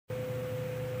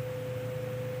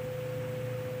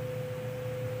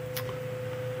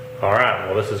All right,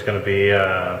 well this is going to be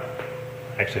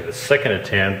actually the second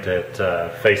attempt at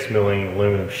face milling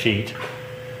aluminum sheet,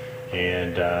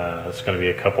 and it's going to be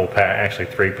a couple, actually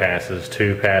 3 passes,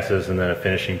 2 passes and then a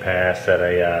finishing pass at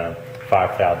a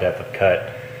 5 thou depth of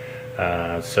cut.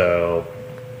 So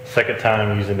second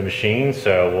time using the machine,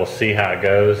 so we'll see how it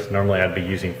goes. Normally I'd be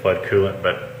using flood coolant,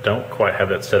 but don't quite have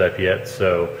that set up yet,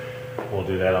 so we'll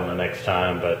do that on the next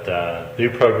time. But new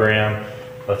program.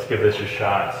 Let's give this a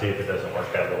shot and see if it doesn't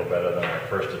work out a little better than our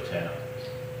first attempt.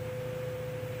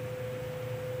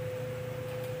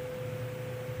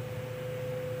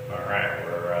 All right,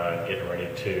 we're getting ready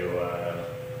to,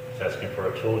 it's asking for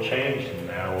a tool change, and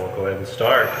now we'll go ahead and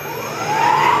start.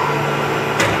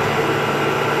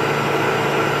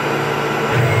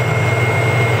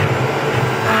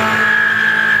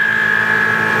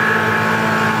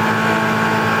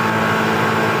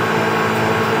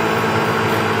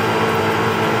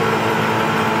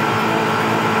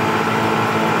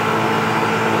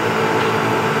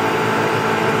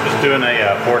 Doing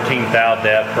a 14 thou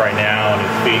depth right now, and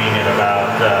it's feeding at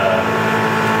about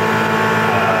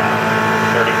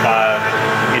 35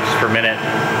 inches per minute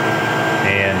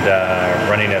and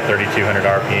running at 3,200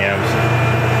 RPMs.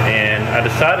 And I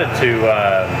decided to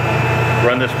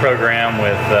run this program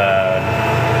with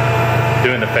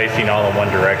doing the facing all in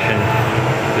one direction,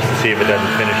 just to see if it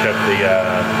doesn't finish up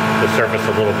the surface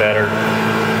a little better.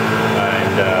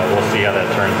 And we'll see how that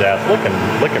turns out. It's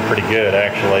looking pretty good,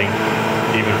 actually.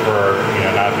 Even for,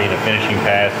 not being a finishing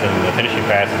pass, and the finishing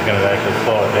pass is going to actually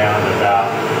slow it down to about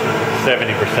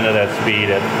 70% of that speed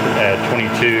at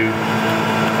 22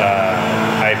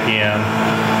 IPM,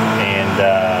 and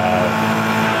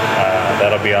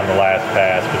that'll be on the last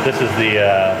pass. But this is the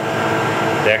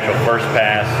actual first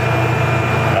pass.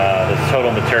 The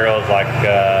total material is like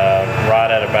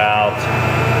right at about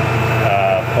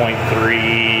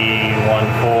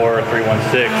 0.314,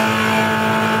 316.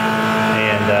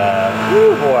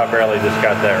 Woo, boy, I barely just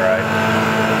got that right.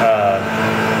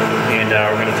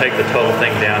 We're going to take the total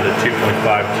thing down to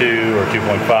 2.52 or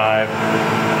 2.5,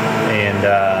 and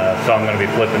so I'm going to be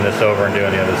flipping this over and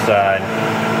doing the other side,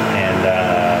 and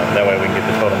that way we can get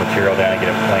the total material down and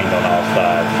get it planed on all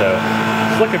sides. So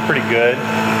it's looking pretty good.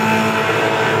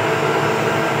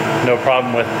 No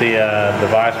problem with the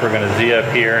device. We're going to Z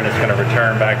up here, and it's going to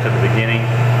return back to the beginning.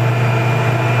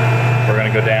 We're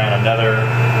going to go down another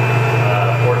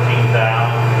 14 thou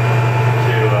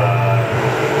to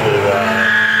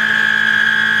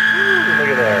look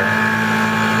at there.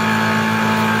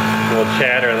 A little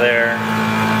chatter there.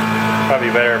 Probably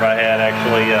better if I had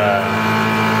actually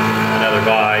another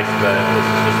device, but this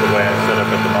is just the way I'm set up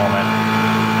at the moment.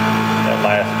 That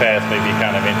last pass may be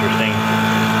kind of interesting.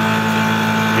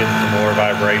 Getting some more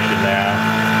vibration now.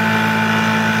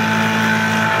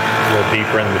 A little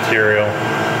deeper in the material. A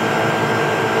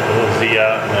little Z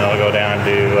up, and then I'll go down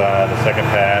to the second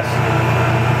pass.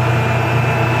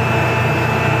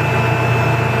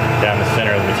 Down the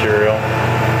center of the material.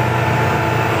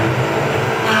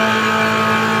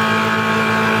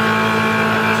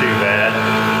 Too bad.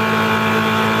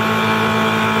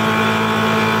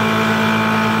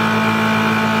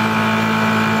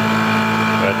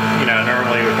 But,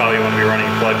 normally we probably want to be running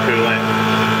flood coolant.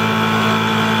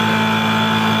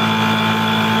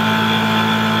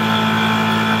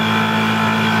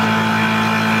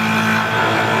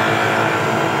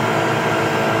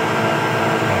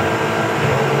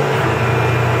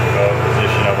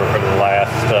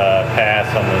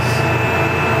 Pass on this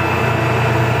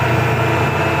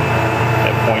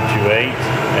at 0.28,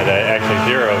 at actually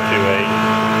 0.28.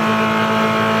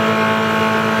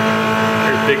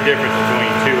 There's a big difference between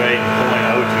 2.8 and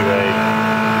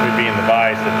 0.028. We'd be in the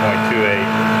bias at 0.28.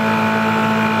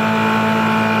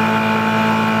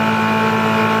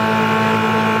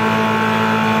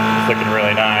 It's looking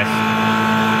really nice.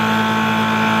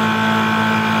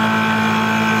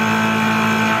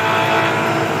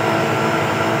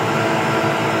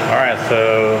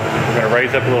 So we're going to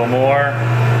raise up a little more.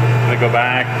 I'm going to go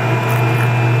back,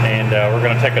 and we're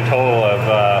going to take a total of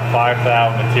 5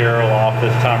 thou material off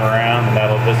this time around, and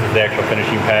this is the actual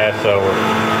finishing pass. So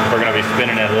we're going to be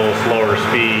spinning at a little slower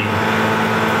speed.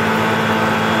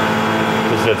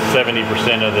 This is at 70%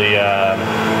 of the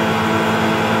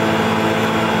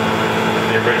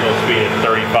original speed at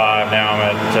 35. Now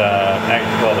I'm at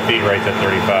well, the feed rate's at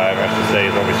 35. I should say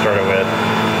is what we started with.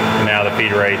 And now the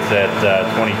feed rate's at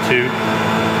 22.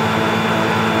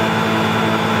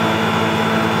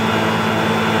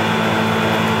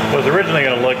 Was originally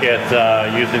going to look at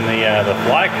using the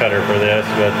fly cutter for this,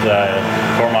 but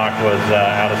Tormach was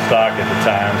out of stock at the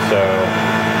time, so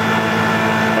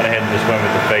went ahead and just just went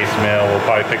with the face mill. We'll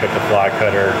probably pick up the fly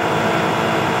cutter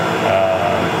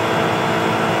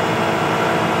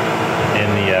in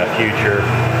the future.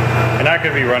 And I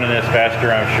could be running this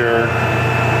faster, I'm sure.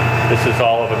 This is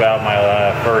all of about my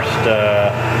first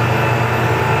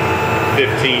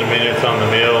 15 minutes on the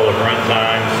mill of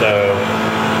runtime, so,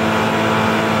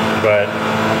 but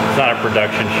it's not a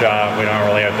production shop. We don't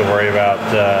really have to worry about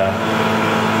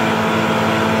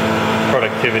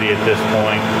productivity at this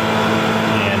point.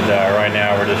 And right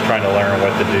now we're just trying to learn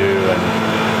what to do. And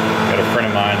got a friend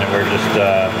of mine that we're just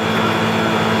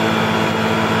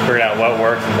figuring out what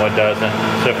works and what doesn't.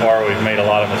 So far we've made a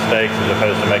lot of mistakes as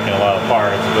opposed to making a lot of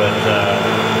parts, but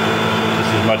this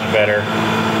is much better.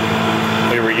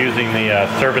 We were using the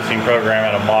servicing program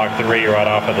out of Mach 3 right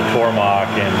off of the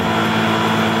Tormach, and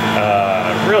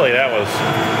really that was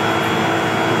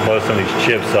blow some of these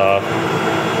chips off.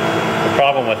 The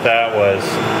problem with that was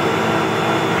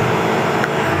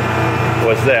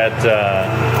that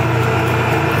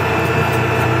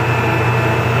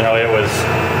you know, it was,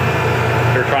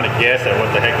 we were trying to guess at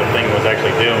what the heck the thing was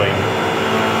actually doing.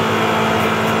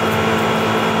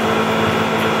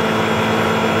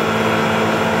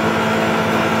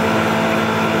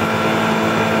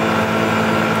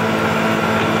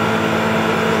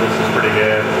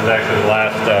 Actually the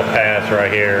last pass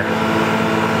right here.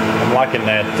 I'm liking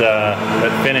that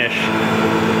that finish.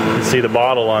 You can see the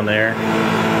bottle on there.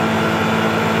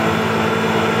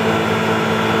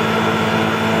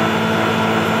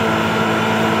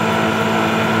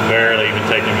 Barely even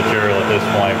taking material at this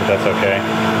point, but that's okay.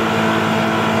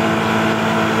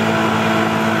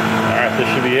 Alright, this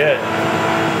should be it.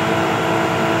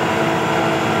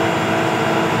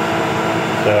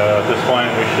 So at this point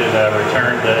we should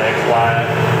return to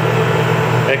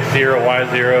X0,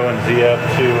 Y0, and Z up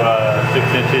to 6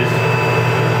 inches.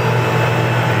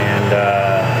 And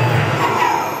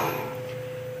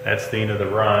that's the end of the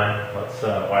run. Let's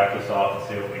wipe this off and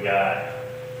see what we got.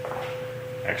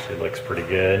 Actually looks pretty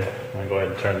good. I'm going to go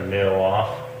ahead and turn the mill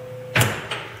off.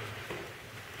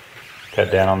 Cut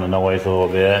down on the noise a little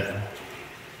bit.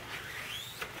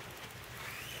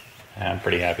 I'm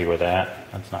pretty happy with that.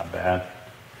 That's not bad.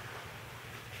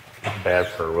 Not bad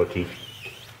for a rookie.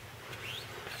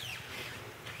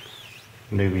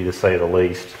 Newbie to say the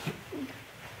least.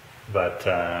 But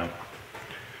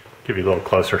give you a little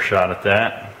closer shot at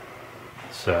that.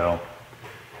 So,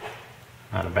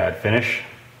 not a bad finish.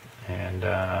 And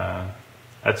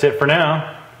that's it for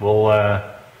now. We'll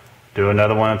do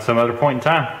another one at some other point in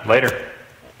time. Later.